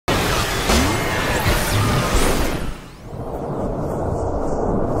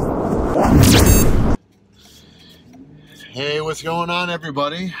Hey, what's going on,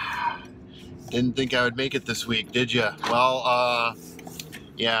 everybody? Didn't think I would make it this week, did you? Well,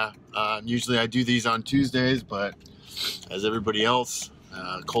 yeah, usually I do these on Tuesdays, but as everybody else,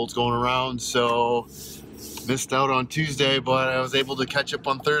 cold's going around, so missed out on Tuesday, but I was able to catch up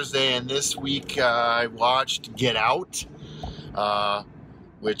on Thursday, and this week I watched Get Out,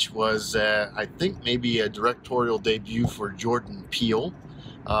 which was, I think, maybe a directorial debut for Jordan Peele,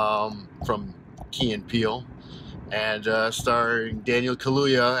 from Key and Peele. And starring Daniel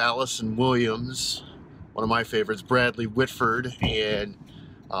Kaluuya, Allison Williams, one of my favorites, Bradley Whitford, and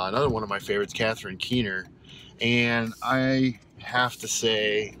another one of my favorites, Catherine Keener. And I have to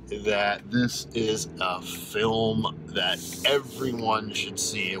say that this is a film that everyone should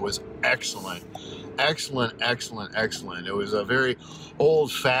see. It was excellent. Excellent, excellent, excellent. It was a very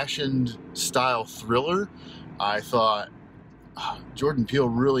old-fashioned style thriller. I thought Jordan Peele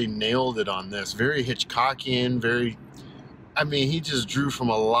really nailed it on this. Very Hitchcockian, he just drew from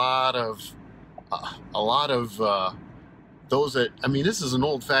a lot of those that, this is an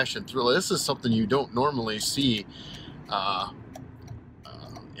old-fashioned thriller. This is something you don't normally see,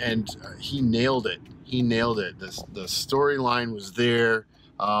 and he nailed it. He nailed it. The storyline was there.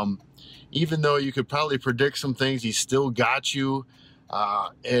 Even though you could probably predict some things, he still got you,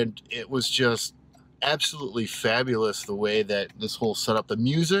 and it was just absolutely fabulous the way that this whole setup, the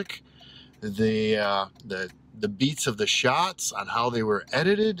music, the beats of the shots, on how they were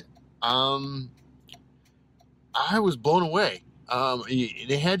edited. I was blown away.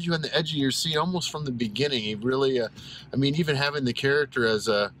 They had you on the edge of your seat almost from the beginning. He really, even having the character as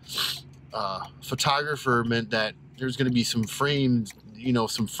a photographer meant that there's going to be some framed,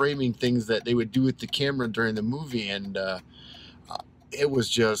 some framing things that they would do with the camera during the movie, and it was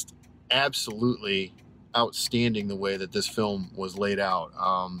just absolutely outstanding the way that this film was laid out.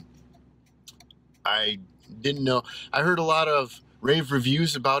 I didn't know. I heard a lot of rave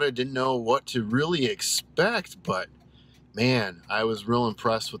reviews about it, didn't know what to really expect, but man, I was real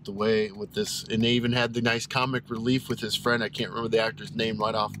impressed with the way with this. And they even had the nice comic relief with his friend. I can't remember the actor's name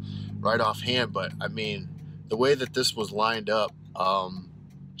right offhand, but the way that this was lined up,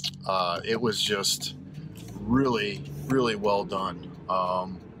 it was just really, really well done.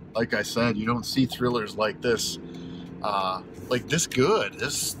 Like I said, you don't see thrillers like this good.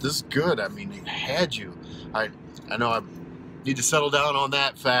 This good. It had you. I know I need to settle down on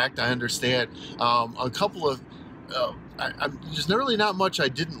that fact. I understand. A couple of there's really not much I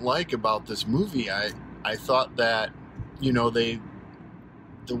didn't like about this movie. I thought that the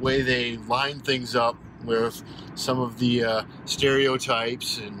way they lined things up with some of the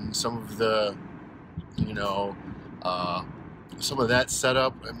stereotypes and some of the some of that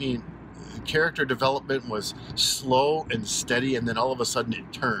setup. Character development was slow and steady, and then all of a sudden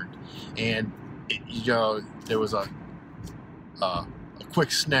it turned, and there was a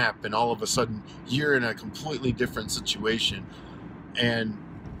quick snap, and all of a sudden you're in a completely different situation, and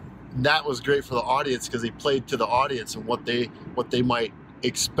that was great for the audience because they played to the audience and what they might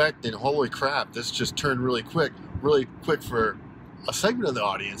expect. And holy crap, this just turned really quick for a segment of the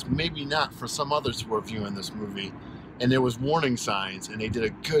audience, maybe not for some others who were viewing this movie. And there was warning signs, and they did a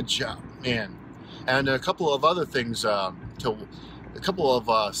good job, man. And a couple of other things, a couple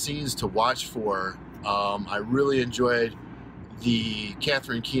of scenes to watch for. I really enjoyed the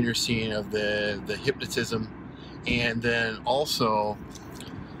Catherine Keener scene of the hypnotism, and then also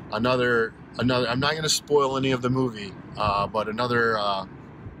another. I'm not going to spoil any of the movie, but another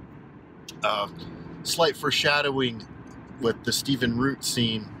slight foreshadowing with the Stephen Root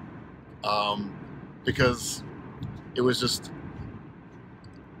scene, because it was just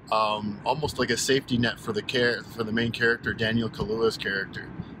almost like a safety net for the main character, Daniel Kaluuya's character,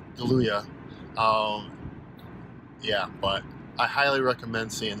 Kaluuya. Yeah, but I highly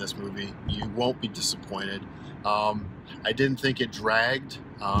recommend seeing this movie. You won't be disappointed. I didn't think it dragged,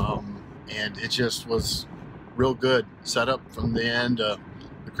 and it just was real good. Set up from the end, the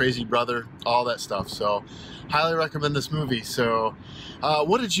crazy brother, all that stuff. So, highly recommend this movie. So,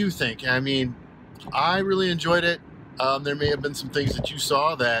 what did you think? I really enjoyed it. There may have been some things that you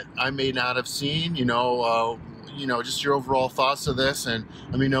saw that I may not have seen, just your overall thoughts of this, and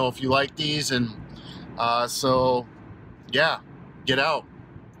let me know if you like these. And so yeah, Get Out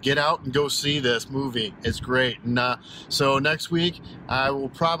and go see this movie. It's great. And so next week I will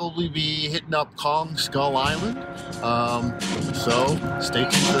probably be hitting up Kong Skull Island, so stay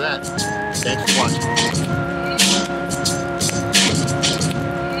tuned for that. Thanks for watching.